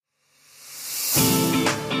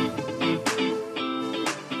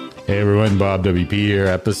Hey everyone, Bob WP here,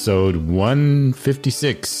 episode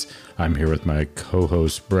 156. I'm here with my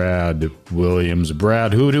co-host Brad Williams.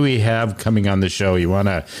 Brad, who do we have coming on the show? You want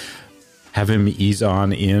to have him ease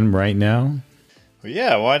on in right now? Well,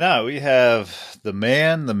 yeah, why not? We have the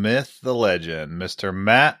man, the myth, the legend, Mr.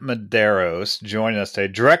 Matt Medeiros joining us today,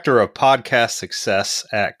 Director of Podcast Success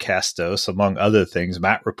at Castos, among other things,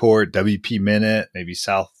 Matt Report, WP Minute, maybe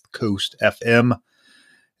South Coast FM.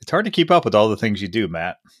 It's hard to keep up with all the things you do,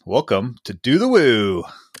 Matt. Welcome to Do the Woo.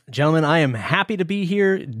 Gentlemen, I am happy to be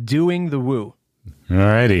here doing the woo. All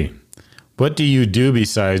righty. What do you do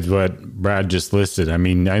besides what Brad just listed? I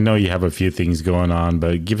mean, I know you have a few things going on,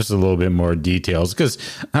 but give us a little bit more details, because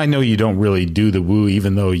I know you don't really do the woo,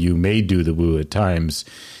 even though you may do the woo at times.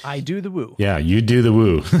 I do the woo. Yeah, you do the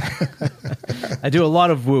woo. I do a lot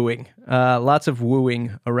of wooing, lots of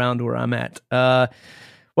wooing around where I'm at.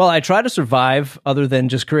 Well, I try to survive other than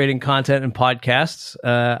just creating content and podcasts.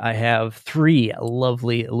 I have 3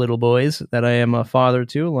 lovely little boys that I am a father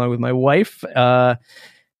to, along with my wife. And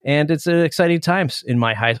it's exciting times in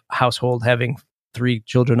my household, having 3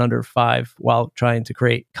 children under 5 while trying to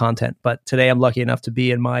create content. But today I'm lucky enough to be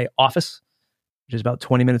in my office, which is about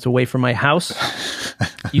 20 minutes away from my house.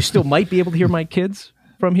 You still might be able to hear my kids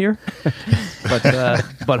from here,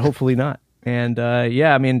 but hopefully not. And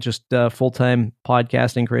yeah, I mean, just full-time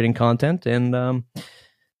podcasting, creating content, and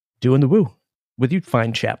doing the woo with you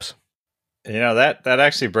fine chaps. You know, that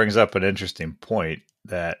actually brings up an interesting point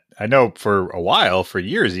that I know for a while, for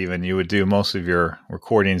years even, you would do most of your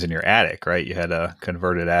recordings in your attic, right? You had a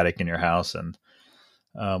converted attic in your house and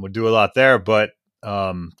would do a lot there. But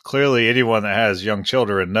clearly anyone that has young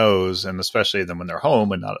children knows, and especially then when they're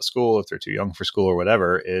home and not at school, if they're too young for school or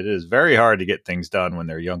whatever, it is very hard to get things done when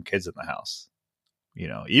they're young kids in the house. You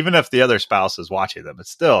know, even if the other spouse is watching them,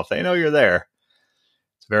 it's still, if they know you're there,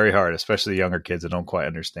 it's very hard, especially younger kids that don't quite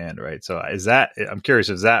understand, right? So I'm curious,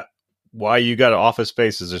 is that why you got an office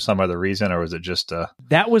space? Is there some other reason, or was it just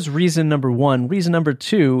That was reason number 1. Reason number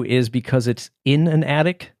 2 is because it's in an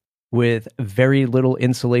attic with very little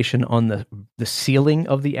insulation on the ceiling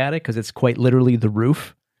of the attic, because it's quite literally the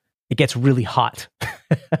roof. It gets really hot.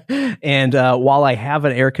 And while I have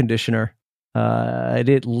an air conditioner,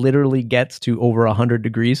 it literally gets to over 100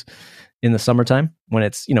 degrees in the summertime when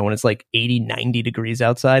it's like 80, 90 degrees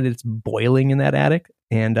outside. It's boiling in that attic,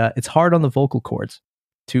 and it's hard on the vocal cords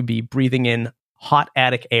to be breathing in hot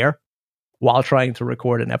attic air while trying to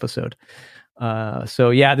record an episode. So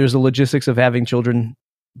yeah, there's the logistics of having children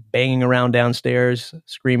banging around downstairs,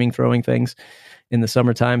 screaming, throwing things in the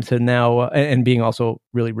summertime to now, and being also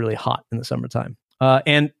really, really hot in the summertime.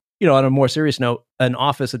 And, you know, on a more serious note,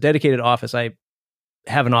 a dedicated office, I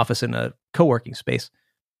have an office in a co-working space,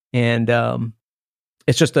 and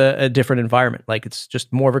it's just a different environment. Like, it's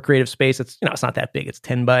just more of a creative space. It's not that big. It's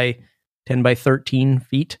 10 by 13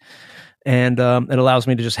 feet. And it allows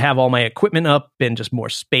me to just have all my equipment up and just more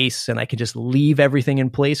space, and I can just leave everything in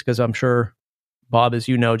place, because I'm sure, Bob, as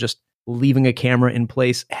you know, just leaving a camera in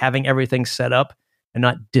place, having everything set up and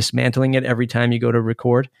not dismantling it every time you go to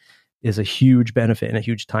record is a huge benefit and a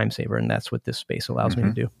huge time saver. And that's what this space allows me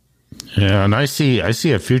to do. Yeah, and I see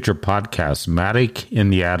a future podcast, Matic in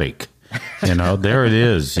the Attic. You know, there it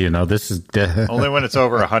is. You know, this is only when it's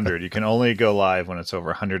over 100. You can only go live when it's over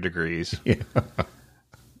 100 degrees. Yeah.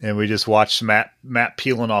 And we just watch Matt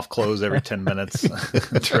peeling off clothes every 10 minutes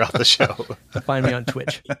throughout the show. Find me on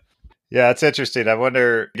Twitch. Yeah, it's interesting. I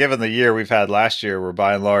wonder, given the year we've had last year, where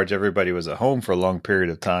by and large everybody was at home for a long period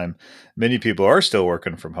of time, many people are still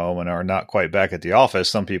working from home and are not quite back at the office.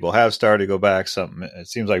 Some people have started to go back. It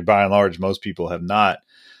seems like by and large most people have not.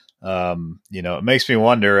 It makes me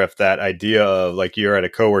wonder if that idea of, like, you're at a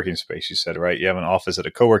co-working space, you said, right? You have an office at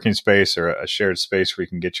a co-working space or a shared space where you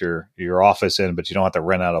can get your office in, but you don't have to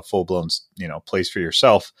rent out a full-blown, place for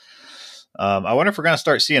yourself. I wonder if we're going to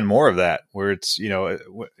start seeing more of that, where it's,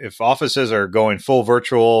 if offices are going full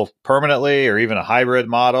virtual permanently, or even a hybrid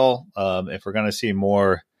model, if we're going to see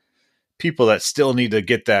more people that still need to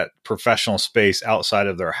get that professional space outside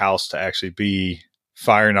of their house to actually be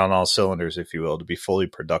firing on all cylinders, if you will, to be fully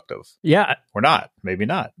productive. Yeah. Or not, maybe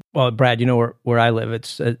not. Well, Brad, you know where I live,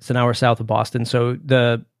 it's an hour south of Boston. So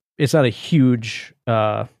it's not a huge,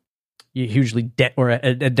 hugely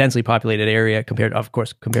a densely populated area compared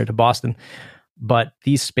to Boston, but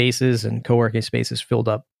these spaces and co-working spaces filled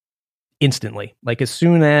up instantly. Like, as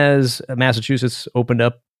soon as Massachusetts opened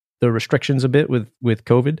up the restrictions a bit with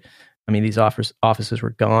COVID, I mean, these offices were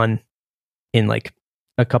gone in like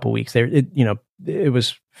a couple weeks. It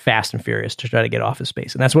was fast and furious to try to get office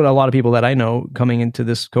space, and that's what a lot of people that I know coming into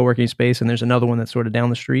this co-working space. And there's another one that's sort of down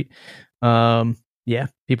the street. yeah,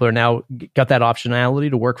 people are now got that optionality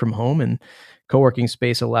to work from home, and co-working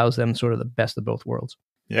space allows them sort of the best of both worlds.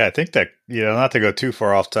 Yeah, I think that, not to go too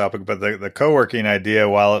far off topic, but the co-working idea,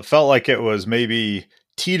 while it felt like it was maybe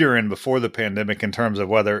teetering before the pandemic in terms of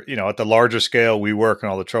whether, at the larger scale, WeWork and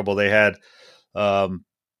all the trouble they had,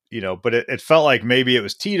 but it felt like maybe it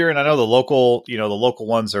was teetering. I know the local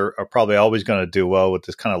ones are probably always going to do well with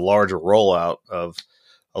this kind of larger rollout of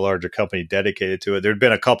a larger company dedicated to it. There'd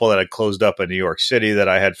been a couple that had closed up in New York City that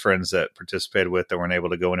I had friends that participated with that weren't able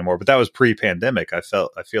to go anymore, but that was pre-pandemic. I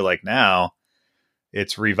feel like now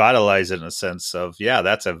it's revitalized in a sense of,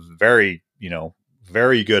 that's a very,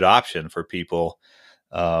 very good option for people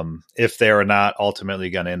if they are not ultimately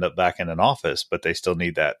going to end up back in an office, but they still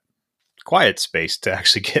need that quiet space to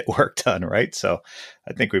actually get work done, right? So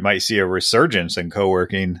I think we might see a resurgence in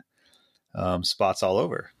co-working spots all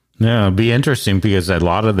over. Yeah, it'd be interesting because a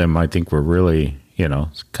lot of them, I think, were really,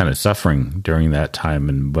 kind of suffering during that time,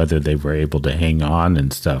 and whether they were able to hang on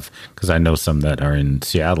and stuff. Because I know some that are in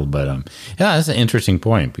Seattle, but that's an interesting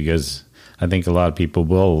point, because I think a lot of people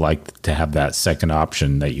will like to have that second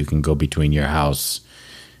option that you can go between your house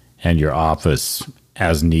and your office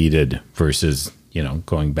as needed versus,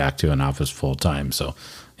 going back to an office full time. So,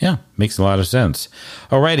 yeah, makes a lot of sense.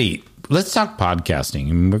 Alrighty. Let's talk podcasting.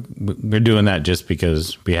 And we're doing that just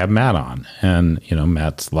because we have Matt on. And,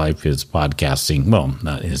 Matt's life is podcasting. Well,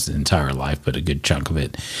 not his entire life, but a good chunk of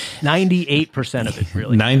it. 98% of it,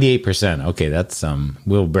 really. 98%. Okay, that's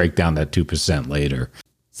we'll break down that 2% later.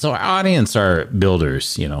 So our audience are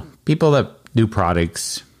builders, people that do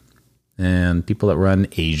products and people that run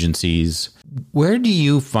agencies. Where do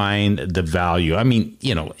you find the value? I mean,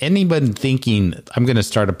 anybody thinking, I'm going to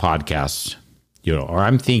start a podcast, or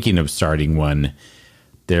I'm thinking of starting one,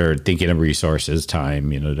 they're thinking of resources, time,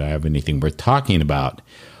 do I have anything worth talking about?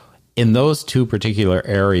 In those two particular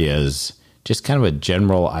areas, just kind of a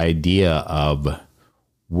general idea of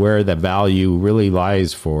where the value really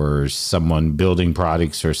lies for someone building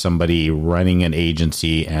products or somebody running an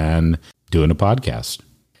agency and doing a podcast.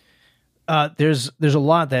 There's a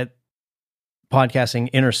lot that podcasting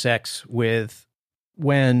intersects with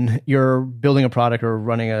when you're building a product or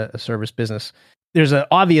running a service business. There's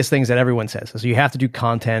obvious things that everyone says. So you have to do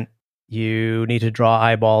content. You need to draw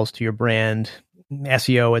eyeballs to your brand,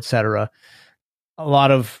 SEO, etc. A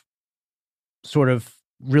lot of sort of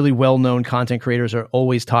really well-known content creators are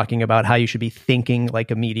always talking about how you should be thinking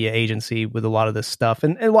like a media agency with a lot of this stuff.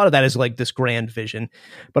 And a lot of that is like this grand vision.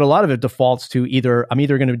 But a lot of it defaults to I'm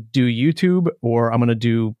either going to do YouTube, or I'm going to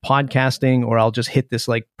do podcasting, or I'll just hit this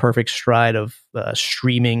like perfect stride of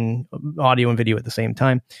streaming audio and video at the same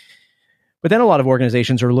time. But then a lot of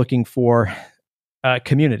organizations are looking for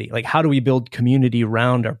community. Like, how do we build community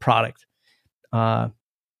around our product?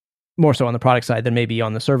 More so on the product side than maybe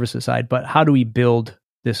on the services side. But how do we build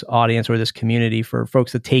this audience or this community for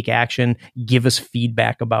folks to take action, give us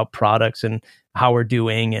feedback about products and how we're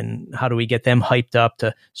doing, and how do we get them hyped up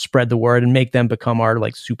to spread the word and make them become our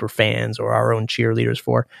like super fans or our own cheerleaders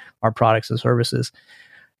for our products and services.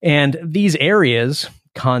 And these areas,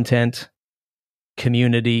 content,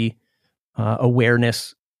 community,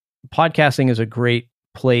 awareness, podcasting is a great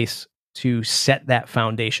place to set that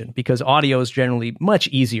foundation, because audio is generally much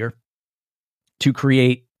easier to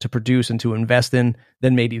create, to produce, and to invest in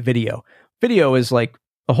than maybe video. Video is like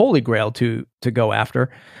a holy grail to go after.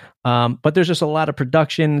 But there's just a lot of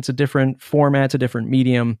production. It's a different format, it's a different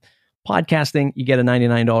medium. Podcasting, you get a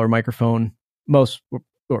 $99 microphone, most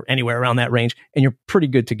or anywhere around that range, and you're pretty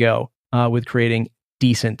good to go with creating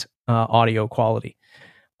decent audio quality.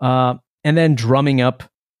 And then drumming up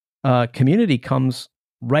community comes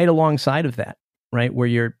right alongside of that, right?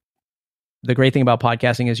 Where the great thing about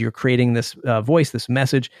podcasting is you're creating this voice, this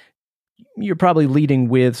message. You're probably leading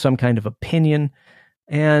with some kind of opinion,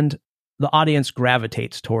 and the audience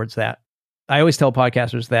gravitates towards that. I always tell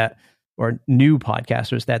podcasters that, or new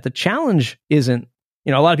podcasters, that the challenge isn't,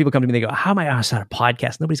 a lot of people come to me, they go, how am I going to start a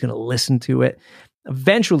podcast? Nobody's going to listen to it.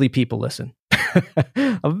 Eventually people listen.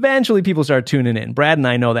 Eventually people start tuning in. Brad and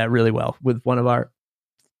I know that really well with one of our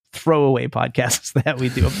throwaway podcasts that we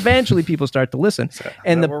do. Eventually people start to listen.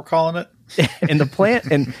 And we're calling it. And the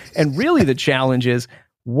plan, and really the challenge is,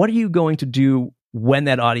 what are you going to do when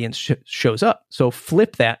that audience shows up? So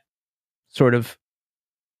flip that sort of,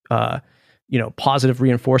 positive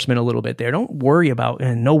reinforcement a little bit there. Don't worry about,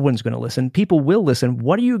 and no one's going to listen. People will listen.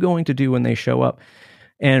 What are you going to do when they show up?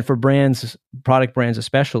 And for brands, product brands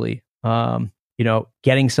especially,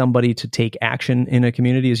 getting somebody to take action in a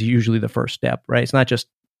community is usually the first step, right? It's not just,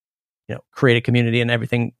 create a community and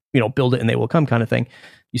everything, build it and they will come kind of thing.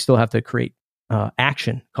 You still have to create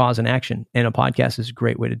action, cause and action. And a podcast is a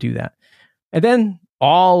great way to do that. And then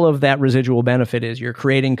all of that residual benefit is you're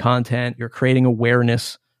creating content, you're creating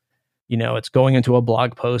awareness. It's going into a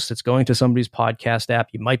blog post, it's going to somebody's podcast app.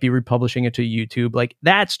 You might be republishing it to YouTube. Like,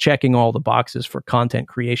 that's checking all the boxes for content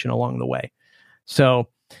creation along the way. So,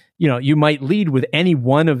 you might lead with any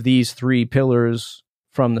one of these three pillars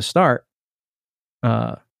from the start,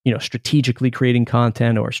 strategically creating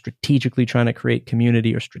content, or strategically trying to create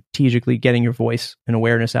community, or strategically getting your voice and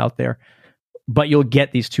awareness out there. But you'll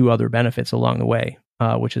get these two other benefits along the way,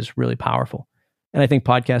 which is really powerful. And I think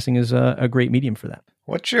podcasting is a great medium for that.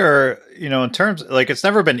 What's your, in terms, like, it's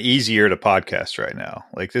never been easier to podcast right now.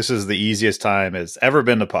 Like, this is the easiest time it's ever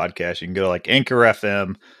been to podcast. You can go to like Anchor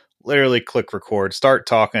FM, literally click record, start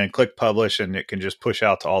talking, and click publish, and it can just push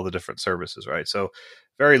out to all the different services, right? So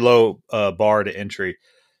very low bar to entry.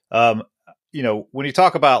 When you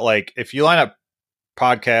talk about, like, if you line up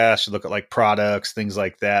podcasts, you look at like products, things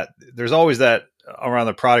like that, there's always that around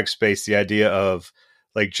the product space, the idea of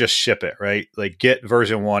like, just ship it, right? Like, get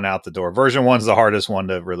version 1 out the door. Version 1's the hardest one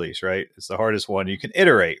to release, right? It's the hardest one. You can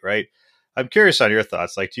iterate, right? I'm curious on your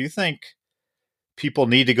thoughts. Like, do you think people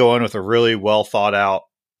need to go in with a really well thought out,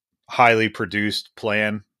 highly produced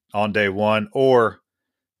plan on day one? Or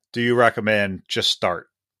do you recommend just start,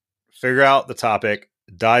 figure out the topic,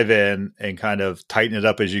 dive in, and kind of tighten it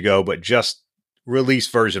up as you go, but just release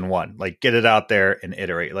version 1, like, get it out there and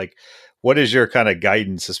iterate? Like, what is your kind of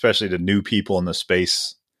guidance, especially to new people in the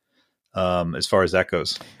space, as far as that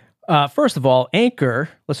goes? First of all, Anchor,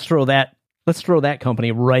 let's throw that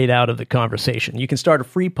company right out of the conversation. You can start a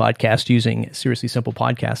free podcast using Seriously Simple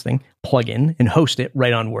Podcasting plugin and host it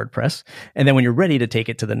right on WordPress. And then when you're ready to take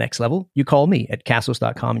it to the next level, you call me at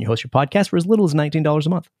Castos.com and you host your podcast for as little as $19 a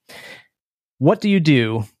month. What do you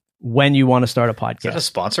do when you want to start a podcast? Is that a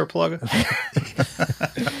sponsor plug?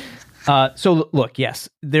 So look, yes,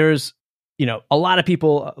 there's, a lot of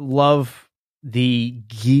people love the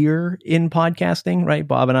gear in podcasting, right?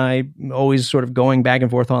 Bob and I always sort of going back and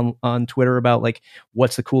forth on Twitter about, like,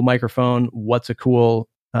 what's the cool microphone, what's a cool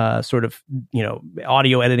sort of,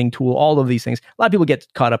 audio editing tool, all of these things. A lot of people get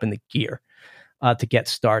caught up in the gear to get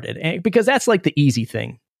started, and because that's like the easy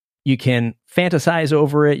thing. You can fantasize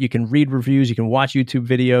over it. You can read reviews. You can watch YouTube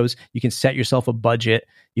videos. You can set yourself a budget.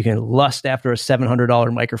 You can lust after a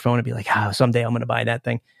 $700 microphone and be like, someday I'm going to buy that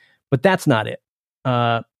thing. But that's not it.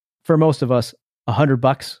 For most of us,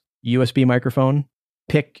 $100 USB microphone.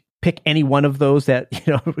 Pick any one of those that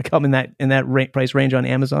come in that price range on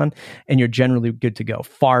Amazon, and you're generally good to go.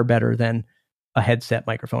 Far better than a headset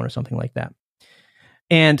microphone or something like that.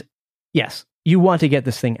 And yes, you want to get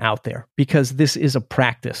this thing out there because this is a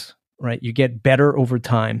practice, right? You get better over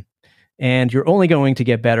time, and you're only going to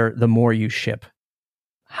get better the more you ship.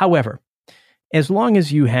 However, as long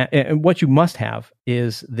as you have, and what you must have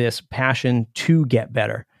is this passion to get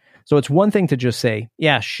better. So it's one thing to just say,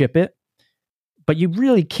 yeah, ship it, but you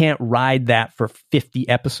really can't ride that for 50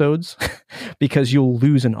 episodes because you'll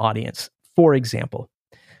lose an audience. For example,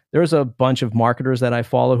 there's a bunch of marketers that I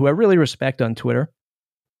follow who I really respect on Twitter.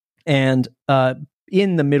 And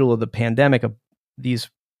in the middle of the pandemic, these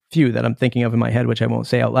few that I'm thinking of in my head, which I won't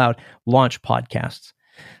say out loud, launch podcasts.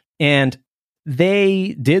 And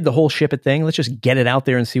they did the whole ship it thing. Let's just get it out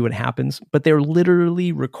there and see what happens. But they're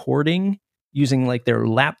literally recording using like their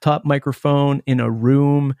laptop microphone in a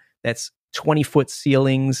room that's 20-foot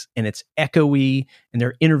ceilings and it's echoey, and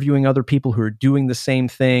they're interviewing other people who are doing the same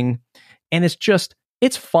thing. And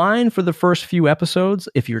it's fine for the first few episodes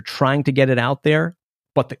if you're trying to get it out there,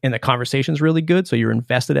 but the conversation's really good, so you're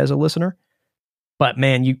invested as a listener. But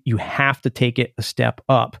man, you have to take it a step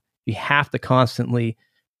up. You have to constantly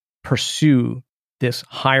pursue this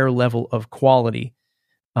higher level of quality.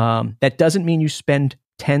 That doesn't mean you spend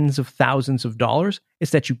tens of thousands of dollars.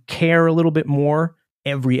 It's that you care a little bit more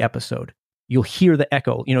every episode. You'll hear the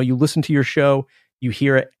echo. You listen to your show, you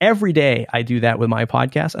hear it every day. I do that with my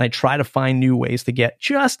podcast, and I try to find new ways to get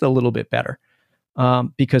just a little bit better.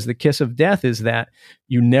 Because the kiss of death is that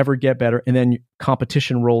you never get better, and then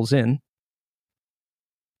competition rolls in,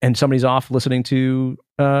 and somebody's off listening to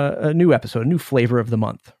a new episode, a new flavor of the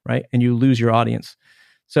month, right? And you lose your audience.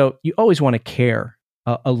 So you always want to care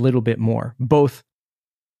a little bit more, both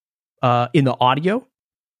in the audio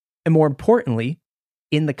and, more importantly,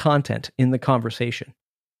 in the content, in the conversation,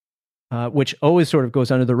 which always sort of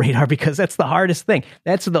goes under the radar because that's the hardest thing.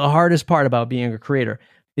 That's the hardest part about being a creator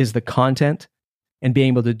is the content and being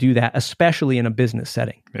able to do that, especially in a business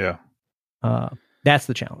setting. Yeah. That's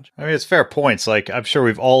the challenge. I mean, it's fair points. Like, I'm sure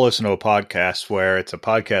we've all listened to a podcast where it's a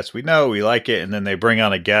podcast we know, we like it, and then they bring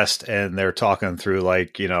on a guest and they're talking through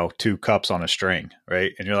like, 2 cups on a string,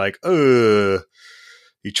 right? And you're like,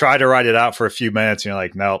 you try to write it out for a few minutes and you're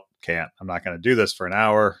like, nope, can't. I'm not going to do this for an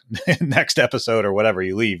hour. Next episode or whatever,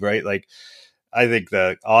 you leave, right? Like, I think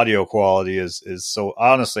the audio quality is so,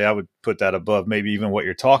 honestly, I would put that above maybe even what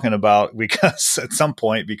you're talking about, because at some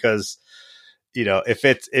point, because, you know, if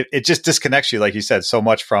it just disconnects you, like you said, so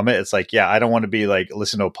much from it. It's like, yeah, I don't want to be like,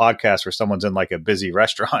 listen to a podcast where someone's in like a busy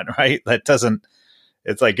restaurant, right? That doesn't,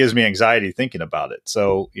 it's like, gives me anxiety thinking about it.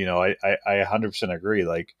 So, you know, I 100% agree.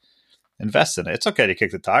 Like, invest in it. It's okay to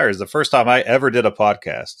kick the tires. The first time I ever did a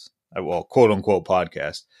podcast, well, quote unquote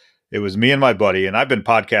podcast, it was me and my buddy, and I've been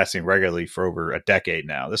podcasting regularly for over a decade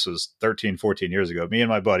now. This was 13, 14 years ago. Me and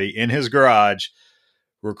my buddy in his garage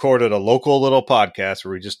recorded a local little podcast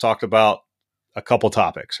where we just talked about a couple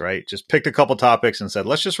topics, right? Just picked a couple topics and said,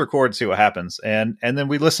 let's just record and see what happens. And then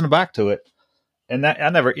we listened back to it. And that I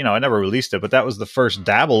never released it, but that was the first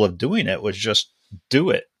dabble of doing it, was just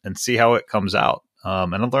do it and see how it comes out.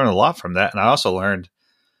 And I learned a lot from that. And I also learned,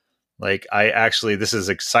 like, this is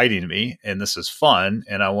exciting to me and this is fun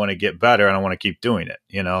and I want to get better and I want to keep doing it,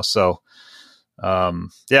 you know? So,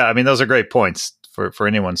 yeah, I mean, those are great points for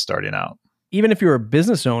anyone starting out. Even if you're a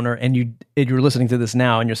business owner and you're listening to this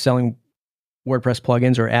now and you're selling WordPress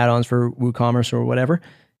plugins or add-ons for WooCommerce or whatever,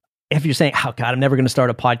 if you're saying, oh God, I'm never going to start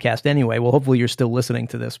a podcast anyway, well, hopefully you're still listening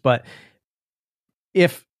to this. But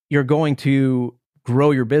if you're going to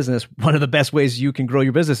grow your business, one of the best ways you can grow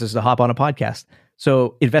your business is to hop on a podcast.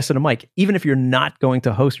 So invest in a mic. Even if you're not going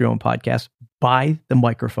to host your own podcast, buy the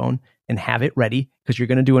microphone and have it ready, because you're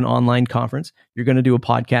going to do an online conference. You're going to do a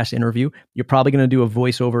podcast interview. You're probably going to do a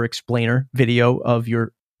voiceover explainer video of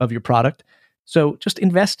your product. So just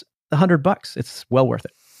invest the $100. It's well worth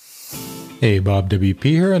it. Hey, Bob WP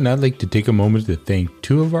here, and I'd like to take a moment to thank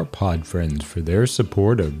two of our pod friends for their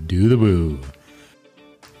support of Do the Woo.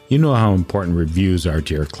 You know how important reviews are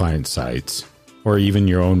to your client sites, or even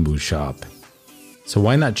your own Woo shop. So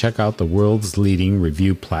why not check out the world's leading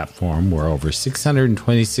review platform where over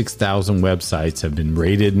 626,000 websites have been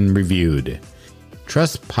rated and reviewed.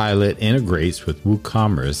 Trustpilot integrates with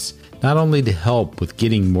WooCommerce not only to help with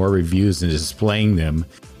getting more reviews and displaying them,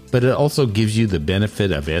 but it also gives you the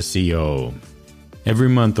benefit of SEO. Every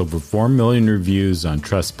month, over 4 million reviews on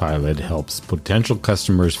Trustpilot helps potential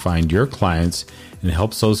customers find your clients and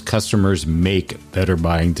helps those customers make better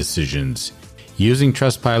buying decisions. Using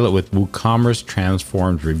Trustpilot with WooCommerce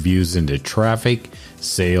transforms reviews into traffic,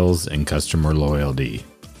 sales, and customer loyalty.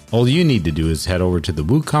 All you need to do is head over to the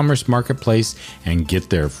WooCommerce Marketplace and get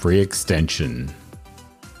their free extension.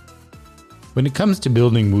 When it comes to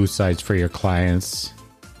building Woo sites for your clients,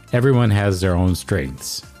 everyone has their own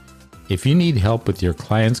strengths. If you need help with your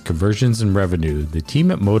clients' conversions and revenue, the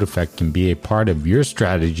team at Motifect can be a part of your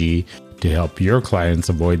strategy to help your clients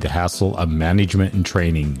avoid the hassle of management and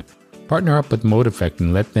training. Partner up with Motifect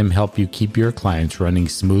and let them help you keep your clients running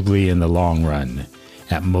smoothly in the long run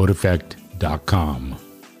at motifect.com.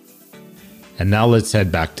 And now let's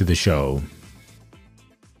head back to the show.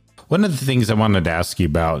 One of the things I wanted to ask you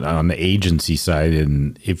about on the agency side,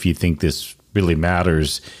 and if you think this really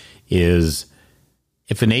matters, is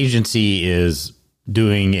if an agency is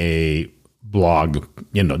doing a blog,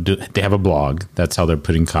 they have a blog, that's how they're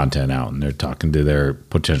putting content out and they're talking to their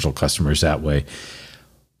potential customers that way.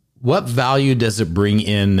 What value does it bring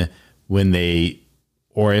in when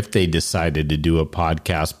if they decided to do a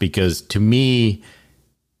podcast? Because to me,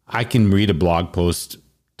 I can read a blog post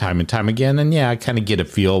time and time again, and yeah, I kind of get a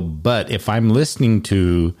feel. But if I'm listening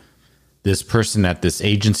to this person at this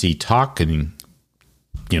agency talking,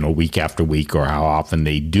 week after week, or how often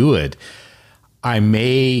they do it, I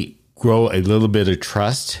may grow a little bit of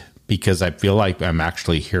trust because I feel like I'm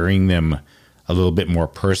actually hearing them a little bit more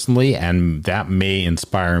personally, and that may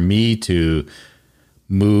inspire me to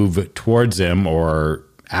move towards them or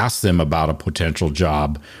ask them about a potential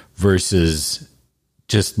job versus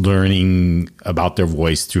just learning about their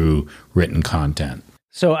voice through written content.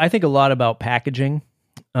 So I think a lot about packaging.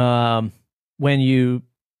 When you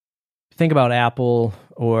think about Apple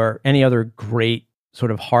or any other great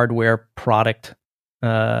sort of hardware product,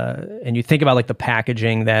 and you think about like the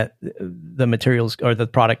packaging that the materials or the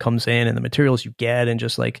product comes in and the materials you get and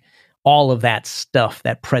just like all of that stuff,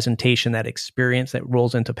 that presentation, that experience that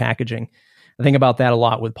rolls into packaging. I think about that a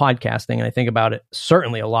lot with podcasting, and I think about it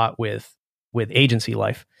certainly a lot with agency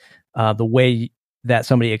life. The way that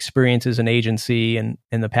somebody experiences an agency and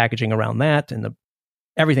the packaging around that, and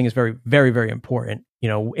everything is very, very, very important.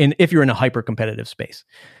 If you're in a hyper competitive space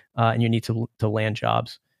and you need to land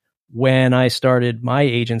jobs. When I started my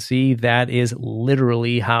agency, that is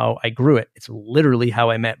literally how I grew it. It's literally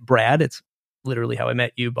how I met Brad. It's literally how I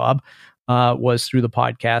met you, Bob, was through the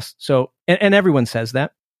podcast. So, and everyone says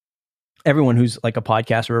that. everyone who's like a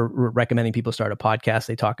podcaster or recommending people start a podcast,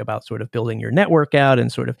 they talk about sort of building your network out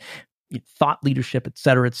and sort of thought leadership, et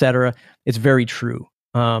cetera, et cetera. It's very true.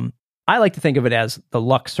 I like to think of it as the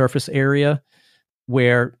luck surface area,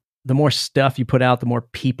 where the more stuff you put out, the more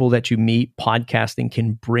people that you meet, podcasting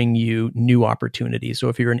can bring you new opportunities. So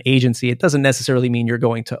if you're an agency, it doesn't necessarily mean you're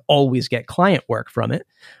going to always get client work from it,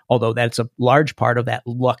 although that's a large part of that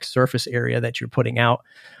luck surface area that you're putting out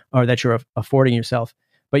or that you're affording yourself.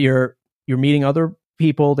 But you're meeting other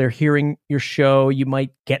people, they're hearing your show. You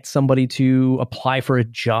might get somebody to apply for a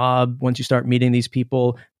job once you start meeting these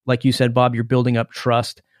people. Like you said, Bob, you're building up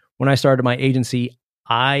trust. When I started my agency,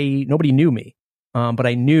 nobody knew me. But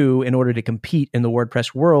I knew in order to compete in the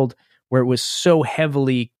WordPress world, where it was so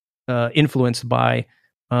heavily influenced by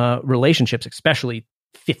relationships, especially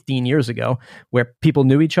 15 years ago, where people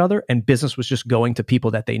knew each other and business was just going to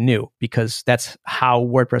people that they knew, because that's how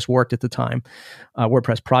WordPress worked at the time,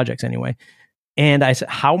 WordPress projects anyway. And I said,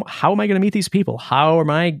 how am I going to meet these people? How am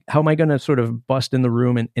I going to sort of bust in the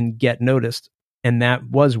room and get noticed? And that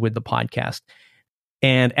was with the podcast.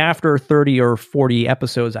 And after 30 or 40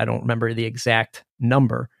 episodes, I don't remember the exact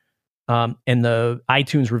number, and the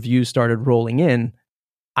iTunes reviews started rolling in,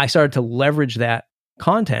 I started to leverage that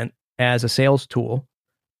content as a sales tool,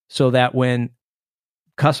 so that when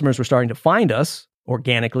customers were starting to find us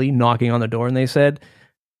organically, knocking on the door, and they said,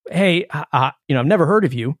 hey, I've never heard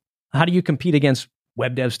of you. How do you compete against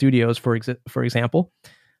Web Dev Studios, for example?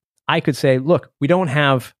 I could say, look, we don't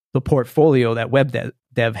have the portfolio that Web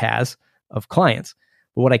Dev has of clients.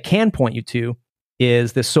 But what I can point you to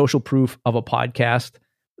is the social proof of a podcast,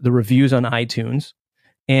 the reviews on iTunes,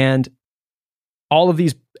 and all of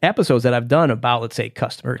these episodes that I've done about, let's say,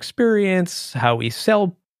 customer experience, how we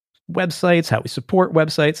sell websites, how we support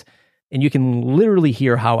websites. And you can literally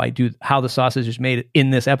hear how the sausage is made in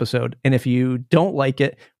this episode. And if you don't like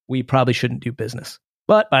it, we probably shouldn't do business.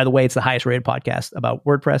 But by the way, it's the highest rated podcast about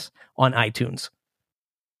WordPress on iTunes.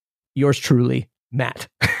 Yours truly, Matt.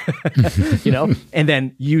 And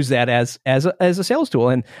then use that as a sales tool.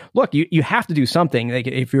 And look, you have to do something. Like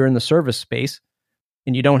if you're in the service space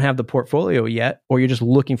and you don't have the portfolio yet, or you're just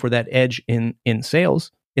looking for that edge in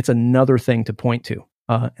sales, it's another thing to point to.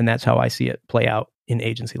 And that's how I see it play out in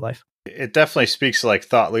agency life. It definitely speaks to like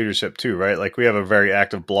thought leadership too, right? Like we have a very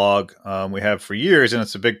active blog we have for years, and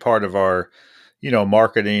it's a big part of our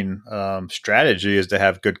marketing strategy is to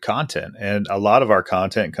have good content. And a lot of our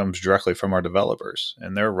content comes directly from our developers,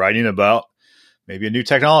 and they're writing about maybe a new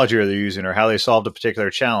technology they're using or how they solved a particular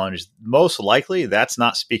challenge. Most likely that's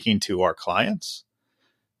not speaking to our clients.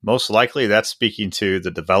 Most likely that's speaking to the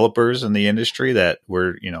developers in the industry that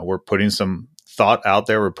we're putting some thought out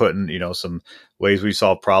there. We're putting, some ways we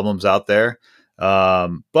solve problems out there.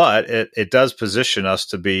 But it does position us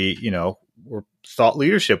to be, we're thought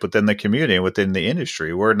leadership within the community and within the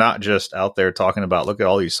industry. We're not just out there talking about, look at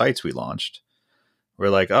all these sites we launched. We're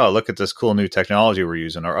like, oh, look at this cool new technology we're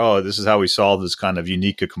using, or, oh, this is how we solve this kind of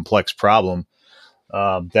unique or complex problem.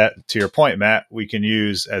 That, to your point, Matt, we can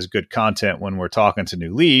use as good content when we're talking to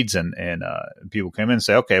new leads and people come in and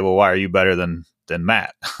say, okay, well, why are you better than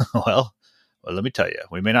Matt? Well, let me tell you,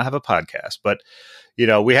 we may not have a podcast, but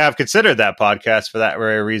we have considered that podcast for that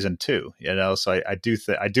very reason too. So I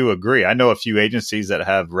do agree. I know a few agencies that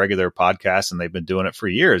have regular podcasts and they've been doing it for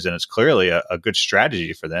years, and it's clearly a good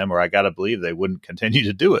strategy for them, or I got to believe they wouldn't continue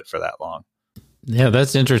to do it for that long. Yeah,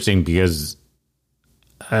 that's interesting, because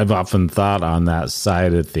I've often thought on that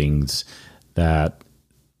side of things that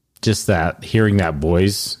just that hearing that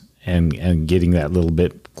voice and getting that little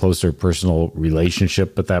bit closer personal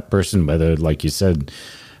relationship with that person, whether, like you said,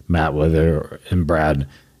 Matt, whether and Brad,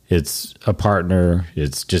 it's a partner,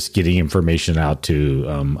 it's just getting information out to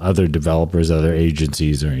other developers, other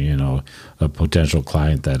agencies, or a potential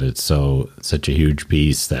client, that it's such a huge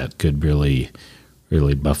piece that could really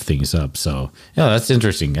buff things up. So yeah, that's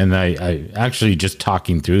interesting. And I actually, just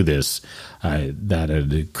talking through this, that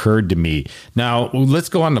had occurred to me. Now let's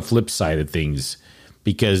go on the flip side of things,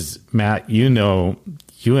 because Matt, you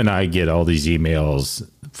and I get all these emails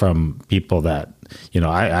from people that,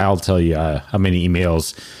 I'll tell you how many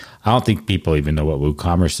emails. I don't think people even know what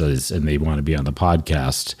WooCommerce is, and they want to be on the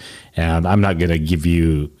podcast. And I'm not going to give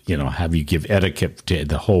you, have you give etiquette to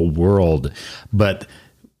the whole world. But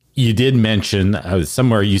you did mention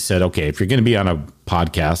somewhere, you said, okay, if you're going to be on a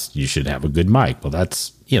podcast, you should have a good mic. Well,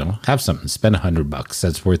 that's, have something, spend $100.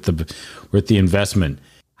 That's worth the investment.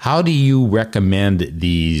 How do you recommend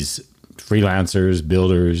these freelancers,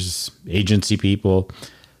 builders, agency people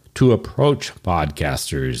to approach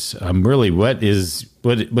podcasters? Really,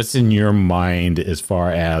 what's in your mind as far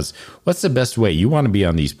as what's the best way? You want to be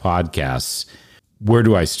on these podcasts. Where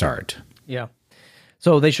do I start? Yeah.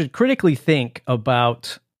 So they should critically think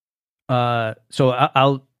about,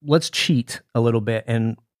 let's cheat a little bit.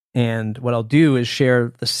 And what I'll do is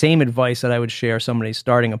share the same advice that I would share somebody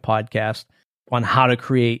starting a podcast on how to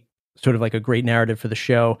create sort of like a great narrative for the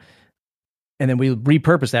show. And then we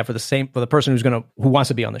repurpose that for the person who wants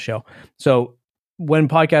to be on the show. So when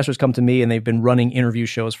podcasters come to me and they've been running interview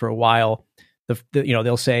shows for a while,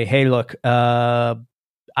 they'll say, "Hey, look, my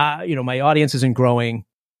audience isn't growing.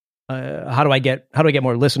 How do I get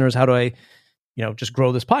more listeners? How do I, just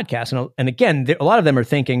grow this podcast?" And again, a lot of them are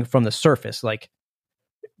thinking from the surface, like,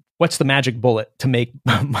 what's the magic bullet to make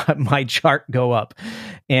my chart go up?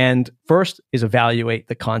 And first is evaluate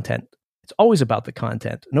the content. It's always about the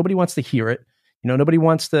content. Nobody wants to hear it. Nobody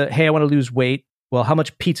wants to, hey, I want to lose weight. Well, how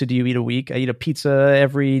much pizza do you eat a week? I eat a pizza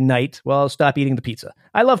every night. Well, stop eating the pizza.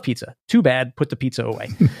 I love pizza. Too bad. Put the pizza away.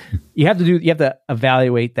 You have to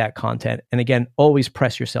evaluate that content. And again, always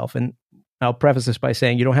press yourself. And I'll preface this by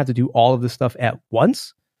saying you don't have to do all of this stuff at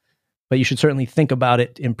once, but you should certainly think about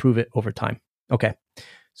it, improve it over time. Okay.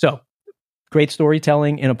 So great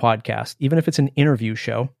storytelling in a podcast, even if it's an interview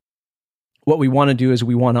show, what we want to do is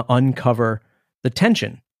we want to uncover the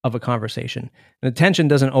tension of a conversation. And the tension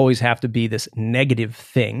doesn't always have to be this negative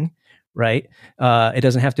thing, right? It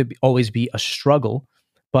doesn't have to always be a struggle,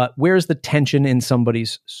 but where's the tension in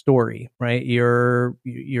somebody's story, right?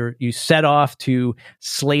 You set off to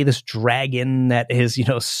slay this dragon that is,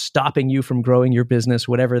 stopping you from growing your business,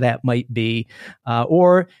 whatever that might be,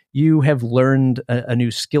 or you have learned a new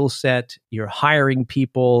skill set, you're hiring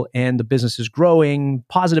people and the business is growing,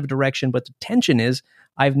 positive direction, but the tension is,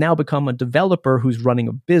 I've now become a developer who's running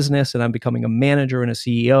a business and I'm becoming a manager and a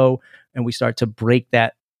CEO. And we start to break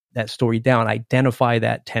that story down, identify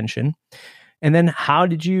that tension. And then how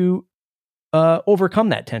did you overcome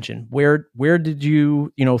that tension? Where did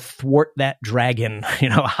you, thwart that dragon?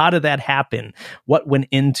 How did that happen? What went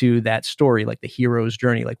into that story, like the hero's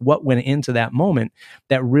journey? Like what went into that moment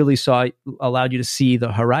that really allowed you to see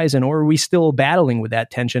the horizon? Or are we still battling with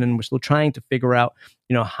that tension and we're still trying to figure out,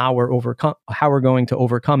 how we're going to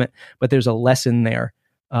overcome it? But there's a lesson there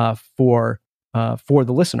for the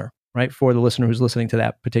listener, right? For the listener who's listening to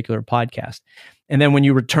that particular podcast. And then when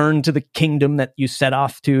you return to the kingdom that you set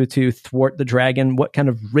off to thwart the dragon, what kind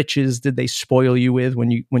of riches did they spoil you with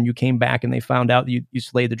when you came back and they found out you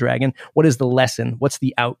slayed the dragon? What is the lesson? What's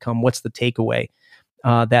the outcome? What's the takeaway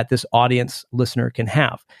that this audience listener can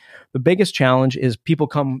have? The biggest challenge is people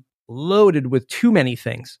come loaded with too many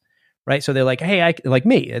things, right? So they're like, hey, like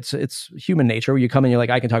me, it's human nature. You come in, you're like,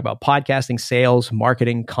 I can talk about podcasting, sales,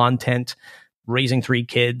 marketing, content, raising 3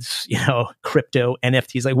 kids, crypto,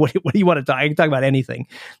 NFTs. Like, what do you want to talk? I can talk about anything.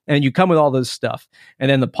 And you come with all this stuff. And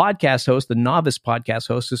then the podcast host, the novice podcast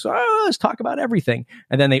host is, let's talk about everything.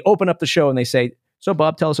 And then they open up the show and they say, so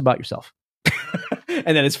Bob, tell us about yourself.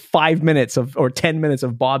 And then it's 5 minutes or 10 minutes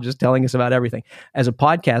of Bob just telling us about everything. As a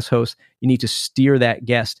podcast host, you need to steer that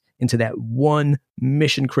guest into that one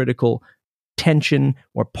mission critical tension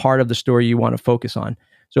or part of the story you want to focus on.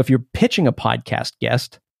 So if you're pitching a podcast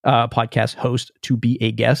host to be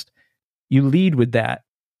a guest, you lead with that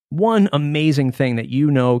one amazing thing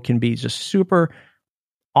that can be just super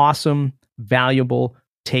awesome, valuable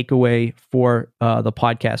takeaway for the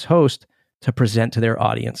podcast host to present to their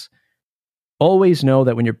audience. Always know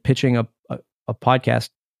that when you're pitching a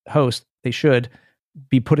podcast host, they should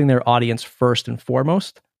be putting their audience first and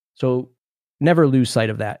foremost. So never lose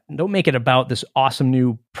sight of that. Don't make it about this awesome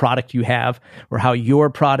new product you have or how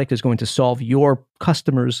your product is going to solve your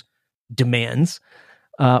customers' demands.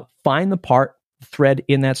 Find the thread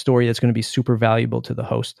in that story that's going to be super valuable to the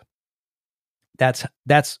host.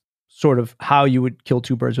 That's sort of how you would kill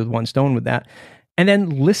 2 birds with one stone with that. And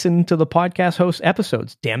then listen to the podcast host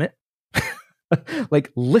episodes. Damn it.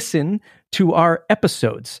 Like, listen to our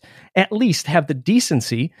episodes. At least have the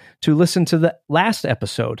decency to listen to the last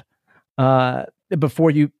episode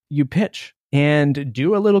before you pitch, and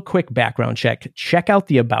do a little quick background check. Check out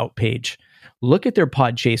the About page. Look at their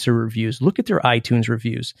Podchaser reviews. Look at their iTunes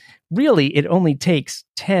reviews. Really, it only takes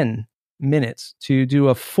 10 minutes to do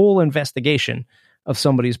a full investigation of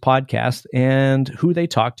somebody's podcast and who they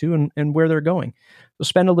talk to and where they're going. So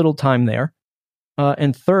spend a little time there.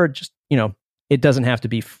 And third, just, it doesn't have to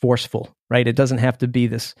be forceful, right? It doesn't have to be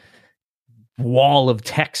this wall of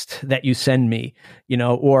text that you send me,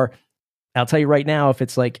 or I'll tell you right now,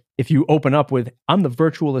 if you open up with, I'm the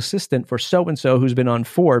virtual assistant for so-and-so who's been on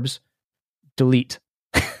Forbes, delete.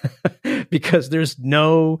 Because there's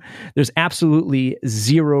absolutely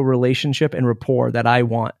zero relationship and rapport that I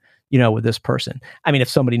want, with this person. I mean, if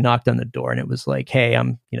somebody knocked on the door and it was like, hey,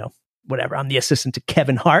 I'm the assistant to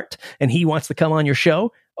Kevin Hart and he wants to come on your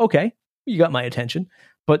show. Okay. you got my attention.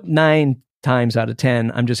 But 9 times out of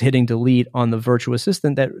 10, I'm just hitting delete on the virtual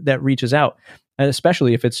assistant that reaches out. And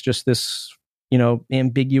especially if it's just this,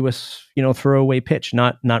 ambiguous, throwaway pitch,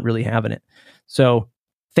 not really having it. So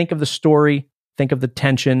think of the story, think of the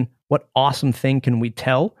tension. What awesome thing can we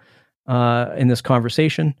tell in this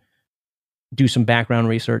conversation? Do some background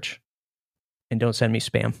research, and don't send me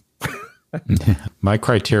spam. My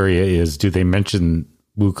criteria is, do they mention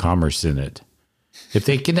WooCommerce in it? If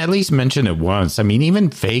they can at least mention it once, I mean, even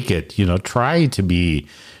fake it, try to be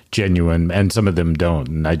genuine, and some of them don't.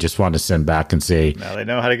 And I just want to send back and say, now they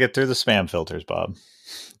know how to get through the spam filters, Bob.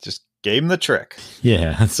 Just gave them the trick.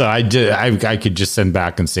 Yeah. So I could just send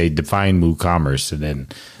back and say, define WooCommerce. And then,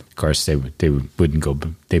 of course, they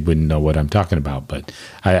wouldn't know what I'm talking about. But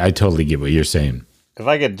I totally get what you're saying. If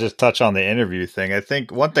I could just touch on the interview thing, I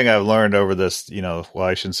think one thing I've learned over this,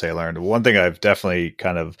 I shouldn't say learned. One thing I've definitely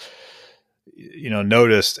kind of,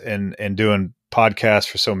 noticed in doing podcasts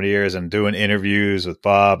for so many years and doing interviews with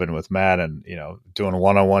Bob and with Matt and, doing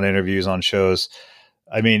one-on-one interviews on shows.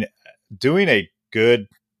 I mean,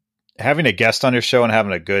 having a guest on your show and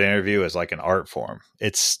having a good interview is like an art form.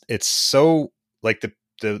 It's so like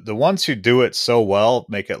the ones who do it so well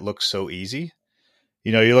make it look so easy.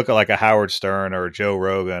 You look at like a Howard Stern or a Joe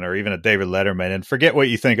Rogan or even a David Letterman, and forget what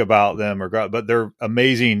you think about them but they're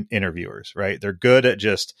amazing interviewers, right? They're good at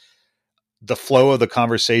just the flow of the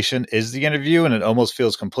conversation is the interview, and it almost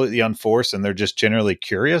feels completely unforced, and they're just generally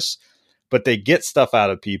curious, but they get stuff out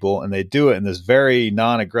of people and they do it in this very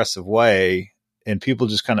non-aggressive way, and people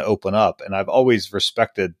just kind of open up. And I've always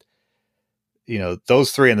respected,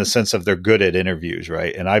 those three in the sense of they're good at interviews,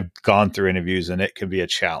 right? And I've gone through interviews and it can be a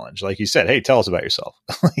challenge. Like you said, hey, tell us about yourself.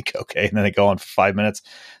 Like, okay. And then they go on for 5 minutes.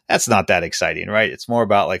 That's not that exciting, right? It's more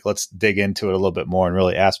about like, let's dig into it a little bit more and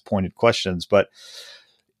really ask pointed questions. But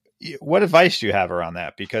what advice do you have around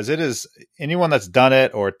that? Because it is, anyone that's done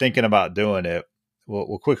it or thinking about doing it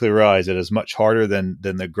will quickly realize it is much harder than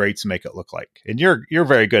the greats make it look like. And you're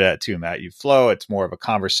very good at it too, Matt. You flow. It's more of a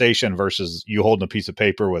conversation versus you holding a piece of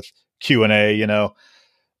paper with Q&A.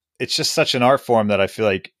 It's just such an art form that I feel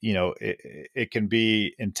like, it can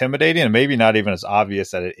be intimidating and maybe not even as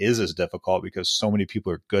obvious that it is as difficult because so many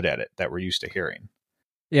people are good at it that we're used to hearing.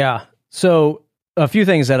 Yeah. So a few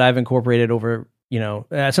things that I've incorporated over,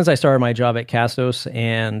 since I started my job at Castos,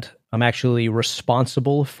 and I'm actually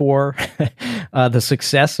responsible for the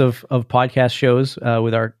success of podcast shows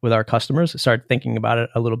with our customers. I started thinking about it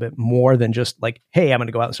a little bit more than just like, hey, I'm going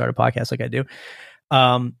to go out and start a podcast like I do.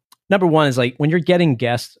 Number one is like when you're getting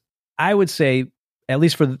guests, I would say, at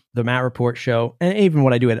least for the Matt Report show, and even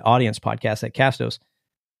what I do at Audience Podcast at Castos,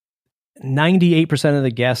 98% of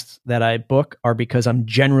the guests that I book are because I'm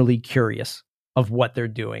generally curious of what they're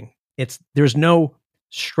doing. There's no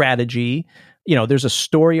strategy. There's a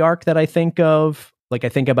story arc that I think of. Like I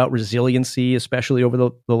think about resiliency, especially over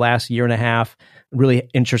the last year and a half. I'm really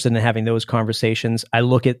interested in having those conversations. I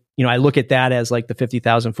look at that as like the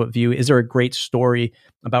 50,000 foot view. Is there a great story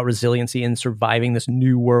about resiliency and surviving this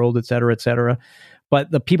new world, et cetera, et cetera? But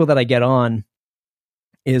the people that I get on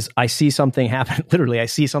is I see something happen. Literally, I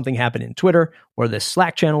see something happen in Twitter or this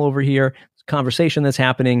Slack channel over here, conversation that's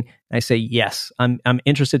happening. And I say, yes, I'm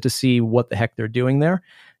interested to see what the heck they're doing there.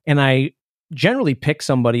 And I generally pick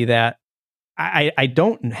somebody that I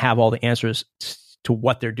don't have all the answers to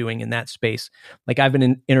what they're doing in that space. Like I've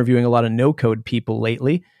been interviewing a lot of no code people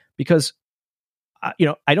lately because,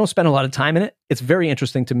 I don't spend a lot of time in it. It's very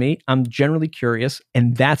interesting to me. I'm generally curious.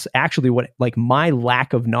 And that's actually what, like my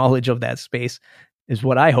lack of knowledge of that space is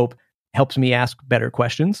what I hope helps me ask better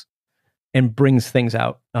questions and brings things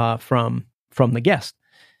out from the guest.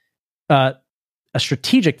 A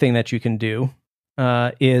strategic thing that you can do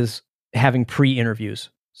is having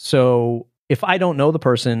pre-interviews. So if I don't know the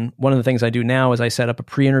person, one of the things I do now is I set up a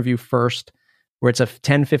pre-interview first where it's a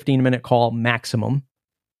 10, 15-minute call maximum.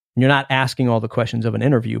 You're not asking all the questions of an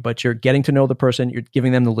interview, but you're getting to know the person. You're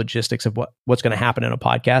giving them the logistics of what's going to happen in a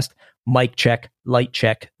podcast, mic check, light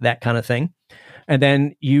check, that kind of thing. And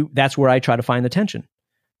then that's where I try to find the tension.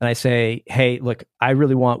 And I say, hey, look, I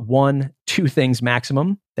really want 1-2 things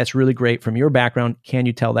maximum. That's really great from your background. Can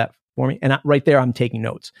you tell that for me? And right there, I'm taking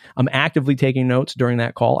notes. I'm actively taking notes during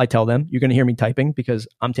that call. I tell them, you're going to hear me typing because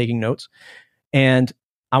I'm taking notes. And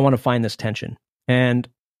I want to find this tension. And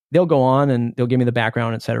they'll go on and they'll give me the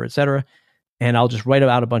background, et cetera, et cetera. And I'll just write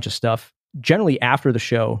out a bunch of stuff. Generally, after the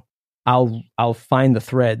show, I'll find the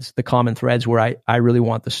threads, the common threads where I really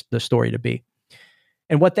want the story to be.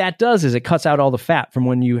 And what that does is it cuts out all the fat from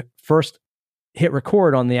when you first hit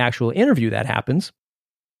record on the actual interview that happens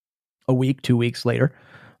a week, 2 weeks later.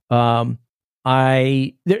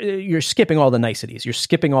 you're skipping all the niceties. You're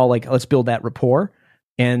skipping all like, let's build that rapport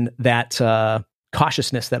and that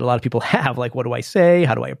cautiousness that a lot of people have. Like, what do I say?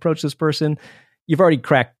 How do I approach this person? You've already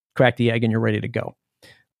cracked the egg and you're ready to go.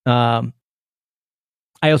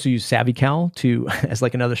 I also use SavvyCal as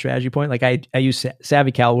like another strategy point. Like I use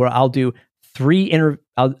SavvyCal where I'll do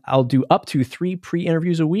I'll do up to 3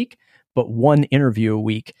 pre-interviews a week, but 1 interview a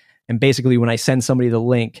week. And basically when I send somebody the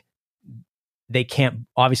link, they can't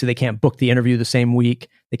book the interview the same week.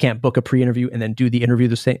 They can't book a pre-interview and then do the interview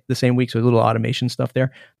the same week. So a little automation stuff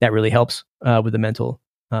there that really helps with the mental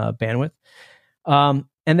bandwidth. And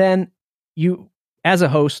then you, as a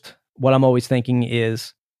host, what I'm always thinking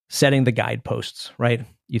is setting the guideposts, right?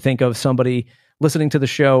 You think of somebody listening to the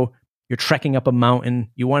show, you're trekking up a mountain,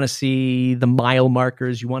 you want to see the mile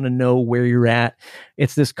markers, you want to know where you're at.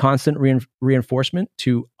 It's this constant reinforcement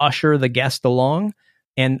to usher the guest along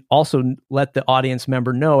and also let the audience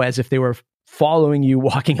member know as if they were following you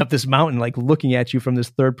walking up this mountain, like looking at you from this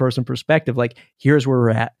third person perspective, like here's where we're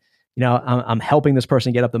at. You know, I'm helping this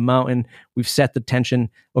person get up the mountain. We've set the tension.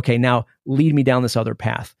 Okay, now lead me down this other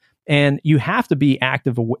path. And you have to be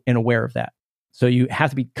active and aware of that. So you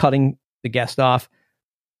have to be cutting the guest off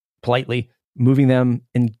politely, moving them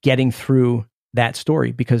and getting through that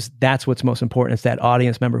story, because that's what's most important. It's that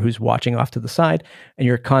audience member who's watching off to the side, and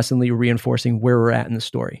you're constantly reinforcing where we're at in the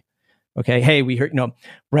story. Okay, hey, we heard,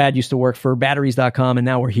 Brad used to work for batteries.com, and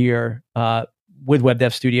now we're here with Web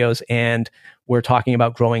Dev Studios, and we're talking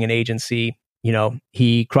about growing an agency.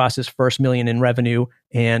 He crossed his first $1 million in revenue,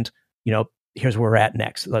 and here's where we're at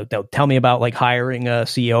next. Like, they'll tell me about like hiring a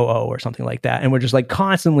COO or something like that. And we're just like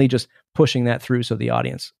constantly just pushing that through so the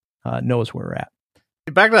audience knows where we're at.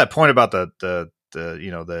 Back to that point about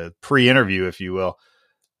the pre-interview, if you will.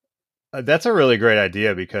 That's a really great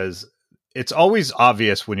idea, because it's always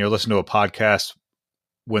obvious when you're listening to a podcast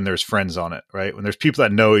when there's friends on it, right? When there's people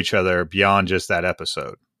that know each other beyond just that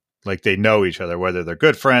episode. Like they know each other, whether they're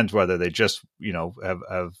good friends, whether they just,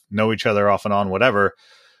 have know each other off and on, whatever.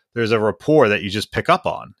 There's a rapport that you just pick up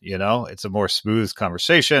on, it's a more smooth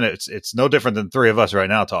conversation. It's no different than 3 of us right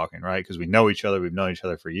now talking, right? Because we know each other. We've known each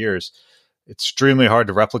other for years. It's extremely hard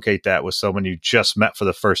to replicate that with someone you just met for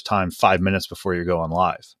the first time 5 minutes before you're going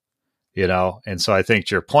live, And so I think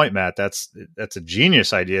to your point, Matt, that's a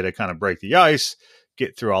genius idea to kind of break the ice,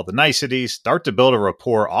 get through all the niceties, start to build a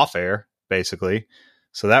rapport off air, basically.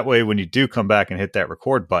 So that way, when you do come back and hit that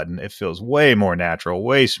record button, it feels way more natural,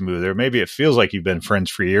 way smoother. Maybe it feels like you've been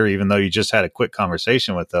friends for a year, even though you just had a quick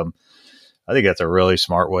conversation with them. I think that's a really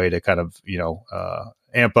smart way to kind of,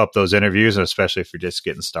 amp up those interviews, especially if you're just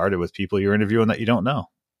getting started with people you're interviewing that you don't know.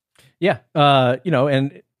 Yeah.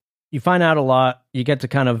 And you find out a lot. You get to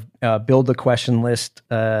kind of build the question list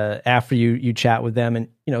after you chat with them. And,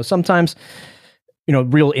 sometimes,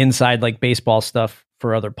 real inside like baseball stuff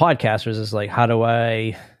for other podcasters is like, how do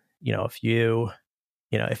I, if you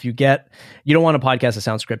don't want a podcast that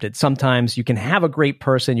sounds scripted, sometimes you can have a great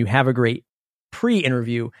person, you have a great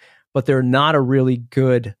pre-interview, but they're not a really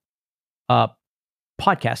good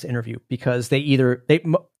podcast interview, because the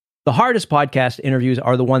hardest podcast interviews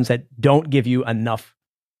are the ones that don't give you enough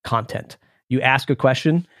content. You ask a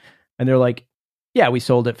question and they're like, yeah, we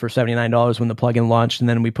sold it for $79 when the plugin launched, and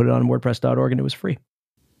then we put it on WordPress.org and it was free.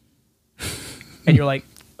 And you're like,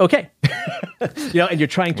 okay. And you're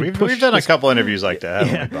trying to We've done a couple interviews like that,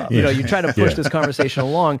 haven't we, Bob? You try to push this conversation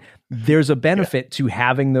along. There's a benefit to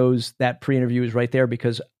having that pre-interview is right there,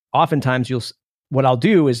 because oftentimes what I'll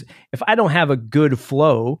do is, if I don't have a good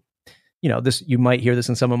flow, you might hear this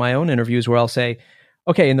in some of my own interviews where I'll say,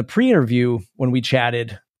 okay, in the pre-interview when we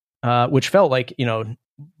chatted, which felt like,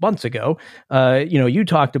 months ago, you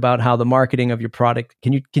talked about how the marketing of your product,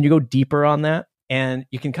 can you go deeper on that? And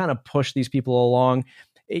you can kind of push these people along.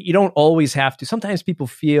 You don't always have to. Sometimes people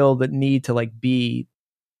feel the need to like be,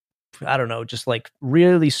 I don't know, just like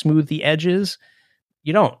really smooth the edges.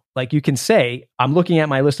 You don't. Like, you can say, I'm looking at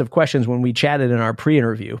my list of questions when we chatted in our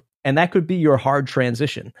pre-interview, and that could be your hard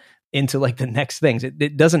transition into like the next things.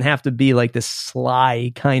 It doesn't have to be like this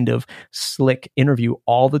sly kind of slick interview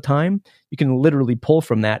all the time. You can literally pull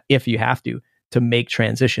from that if you have to make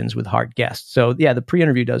transitions with hard guests. So yeah, the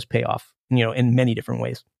pre-interview does pay off, in many different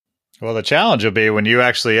ways. Well, the challenge will be when you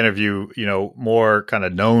actually interview, more kind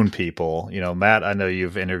of known people. Matt, I know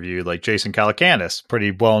you've interviewed like Jason Calacanis,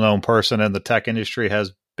 pretty well-known person in the tech industry,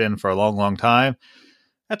 has been for a long, long time.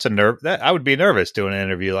 That's that I would be nervous doing an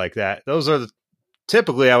interview like that. Those are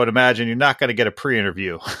typically, I would imagine, you're not going to get a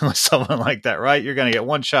pre-interview with someone like that, right? You're going to get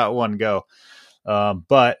one shot, one go.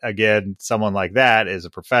 But again, someone like that is a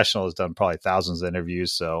professional, has done probably thousands of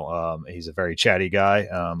interviews. So he's a very chatty guy.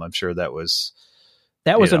 I'm sure that was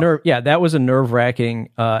That was that was a nerve-wracking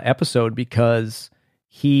episode because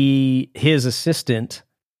his assistant,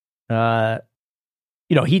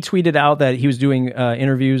 he tweeted out that he was doing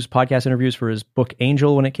podcast interviews for his book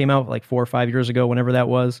Angel when it came out like 4 or 5 years ago, whenever that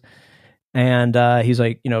was. And he's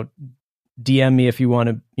like, DM me if you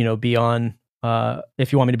want to, be on,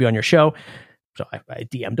 if you want me to be on your show. So I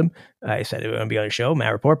DM'd him. I said, I want to be on your show,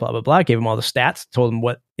 Matt Report, blah, blah, blah. I gave him all the stats, told him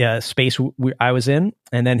what space I was in.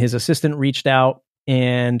 And then his assistant reached out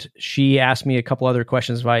and she asked me a couple other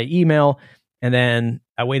questions via email. And then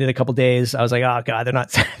I waited a couple days. I was like, oh God, they're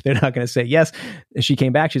not going to say yes. And she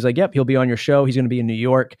came back. She's like, yep, he'll be on your show. He's going to be in New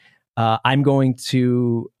York. He's going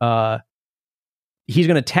to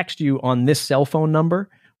text you on this cell phone number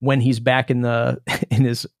when he's back in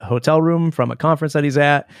his hotel room from a conference that he's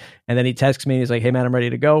at. And then he texts me and he's like, hey man, I'm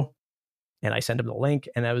ready to go. And I send him the link.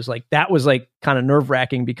 And that was like kind of nerve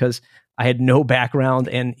wracking because I had no background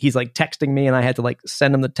and he's like texting me and I had to like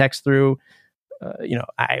send him the text through,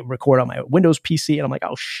 I record on my Windows PC and I'm like,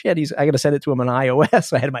 oh shit, I got to send it to him on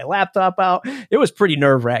iOS. I had my laptop out. It was pretty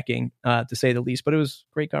nerve wracking to say the least, but it was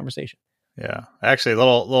a great conversation. Yeah. Actually, a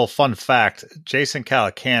little fun fact, Jason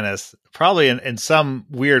Calacanis probably in some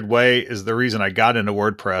weird way is the reason I got into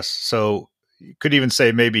WordPress. So you could even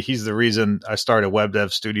say maybe he's the reason I started Web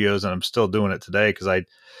Dev Studios and I'm still doing it today because I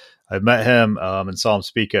met him and saw him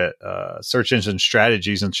speak at Search Engine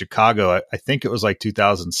Strategies in Chicago. I think it was like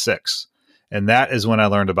 2006. And that is when I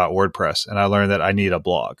learned about WordPress and I learned that I need a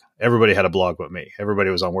blog. Everybody had a blog but me. Everybody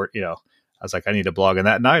was on Word, I was like, I need a blog. And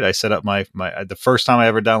that night I set up the first time I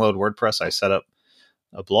ever downloaded WordPress, I set up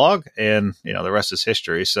a blog and, the rest is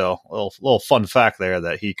history. So a little fun fact there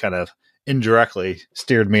that he kind of indirectly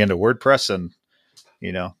steered me into WordPress and,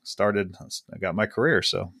 I got my career.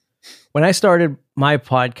 So when I started my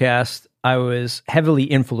podcast, I was heavily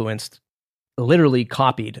influenced, literally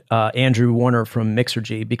copied Andrew Warner from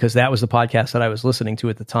Mixergy because that was the podcast that I was listening to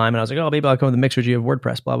at the time. And I was like, oh, maybe I'll come to the Mixergy of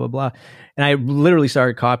WordPress, blah, blah, blah. And I literally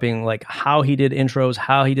started copying like how he did intros,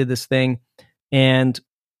 how he did this thing. And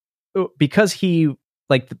because he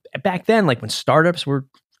back then, like when startups were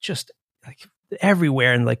just like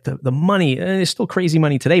everywhere and like the money, and it's still crazy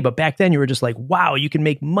money today, but back then you were just like, wow, you can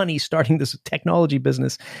make money starting this technology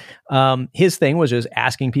business. His thing was just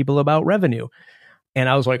asking people about revenue. And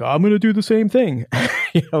I was like, oh, I'm going to do the same thing,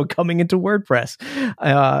 coming into WordPress.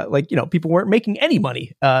 People weren't making any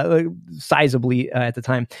money sizably at the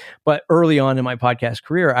time. But early on in my podcast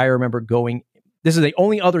career, I remember this is the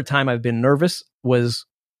only other time I've been nervous was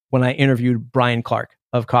when I interviewed Brian Clark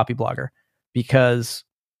of Copyblogger, because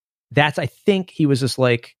I think he was just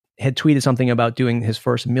had tweeted something about doing his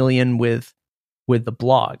first million with the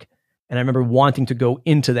blog. And I remember wanting to go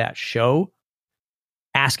into that show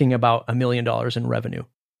asking about $1 million in revenue.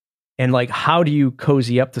 And how do you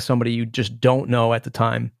cozy up to somebody you just don't know at the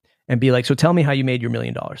time and be like, so tell me how you made your $1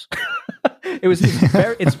 million. It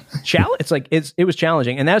was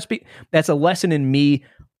challenging. And that's a lesson in me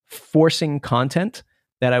forcing content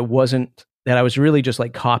that I was really just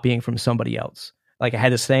copying from somebody else. I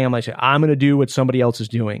had this thing, I'm going to do what somebody else is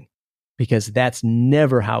doing, because that's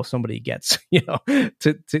never how somebody gets,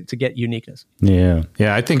 to get uniqueness. Yeah.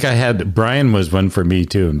 Yeah. I think Brian was one for me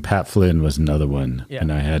too. And Pat Flynn was another one. Yeah.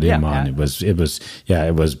 And I had him on. Pat. It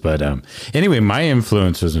was. But anyway, my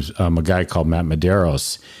influence was a guy called Matt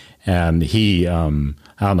Medeiros. And he, I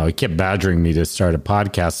don't know, he kept badgering me to start a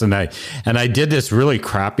podcast. And I did this really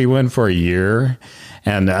crappy one for a year.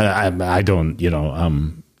 And I don't,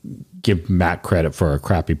 give Matt credit for a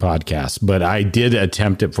crappy podcast, but I did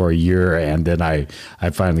attempt it for a year, and then I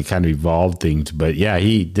finally kind of evolved things. But yeah,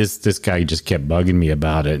 this guy just kept bugging me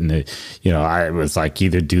about it, and I was like,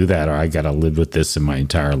 either do that or I got to live with this in my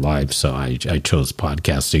entire life. So I chose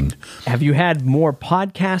podcasting. Have you had more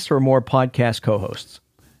podcasts or more podcast co-hosts?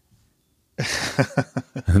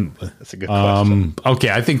 That's a good question. Okay,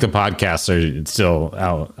 I think the podcasts are still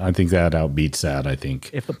out. I think that outbeats that. I think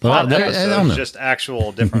if the podcast is just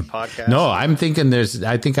actual different podcasts. No, I'm thinking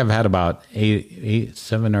I think I've had about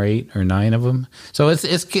 7 or 8 or 9 of them. So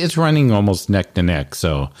it's running almost neck to neck.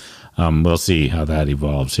 So we'll see how that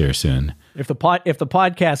evolves here soon. If the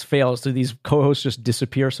podcast fails, do these co-hosts just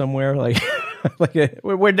disappear somewhere?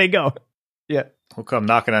 Where'd they go? Yeah. We'll come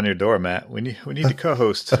knocking on your door, Matt. We need to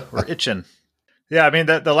co-host. We're itching. Yeah, I mean,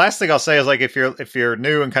 the last thing I'll say is if you're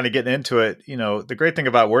new and kind of getting into it, the great thing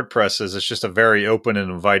about WordPress is it's just a very open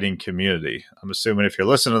and inviting community. I'm assuming if you're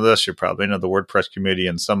listening to this, you're probably into the WordPress community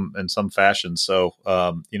in some fashion. So,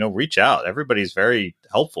 reach out. Everybody's very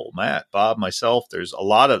helpful. Matt, Bob, myself. There's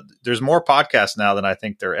more podcasts now than I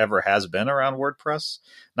think there ever has been around WordPress.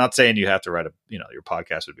 Not saying you have to write your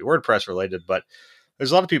podcast would be WordPress related, but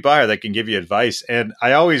there's a lot of people out here that can give you advice. And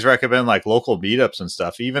I always recommend like local meetups and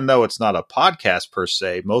stuff, even though it's not a podcast per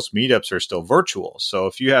se, most meetups are still virtual. So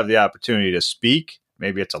if you have the opportunity to speak,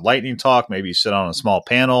 maybe it's a lightning talk, maybe you sit on a small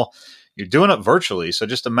panel, you're doing it virtually. So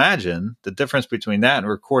just imagine the difference between that and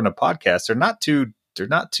recording a podcast. They're not too,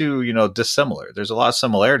 dissimilar. There's a lot of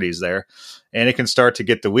similarities there, and it can start to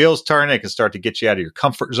get the wheels turning. It can start to get you out of your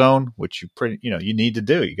comfort zone, which you need to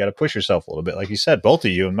do. You got to push yourself a little bit. Like you said, both of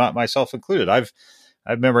you and not myself included. I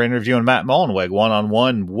remember interviewing Matt Mullenweg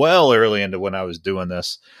one-on-one well early into when I was doing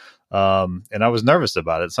this. And I was nervous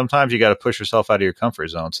about it. Sometimes you got to push yourself out of your comfort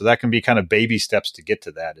zone. So that can be kind of baby steps to get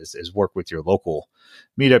to that is work with your local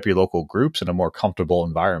meetup, your local groups in a more comfortable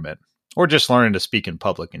environment, or just learning to speak in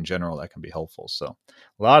public in general. That can be helpful. So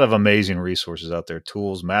a lot of amazing resources out there,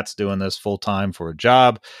 tools. Matt's doing this full time for a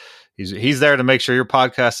job. He's there to make sure your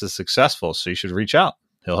podcast is successful. So you should reach out.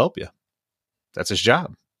 He'll help you. That's his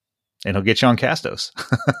job. And he'll get you on Castos.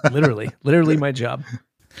 literally my job.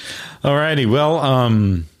 All righty. Well,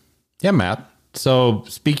 yeah, Matt. So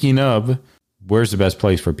speaking of, where's the best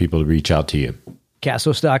place for people to reach out to you?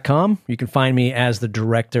 Castos.com. You can find me as the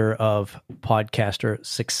director of podcaster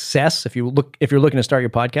success. If you're looking to start your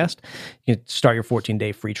podcast, you can start your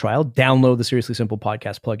 14-day free trial. Download the Seriously Simple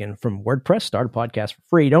podcast plugin from WordPress. Start a podcast for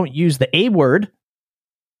free. Don't use the A word.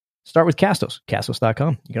 Start with Castos.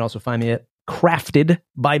 Castos.com. You can also find me at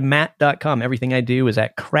craftedbymatt.com. Everything I do is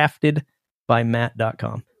at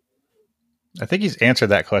craftedbymatt.com. I think he's answered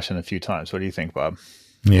that question a few times. What do you think, Bob?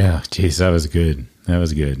 Yeah, geez, that was good.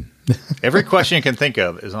 Every question you can think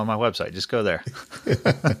of is on my website. Just go there.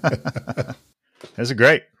 It's a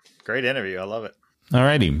great interview. I love it. All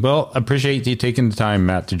righty. Well, appreciate you taking the time,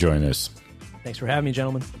 Matt, to join us. Thanks for having me,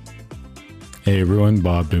 gentlemen. Hey, everyone.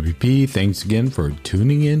 Bob WP. Thanks again for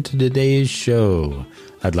tuning in to today's show.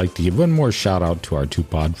 I'd like to give one more shout out to our two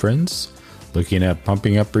pod friends. Looking at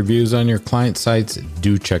pumping up reviews on your client sites,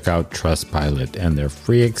 do check out Trustpilot and their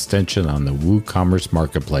free extension on the WooCommerce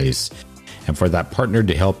Marketplace. And for that partner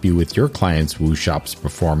to help you with your client's WooShop's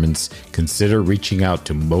performance, consider reaching out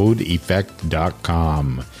to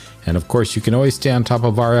modeeffect.com. And of course, you can always stay on top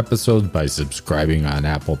of our episodes by subscribing on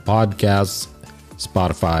Apple Podcasts,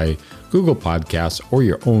 Spotify, Google Podcasts, or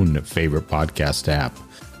your own favorite podcast app.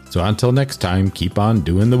 So until next time, keep on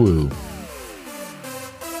doing the woo.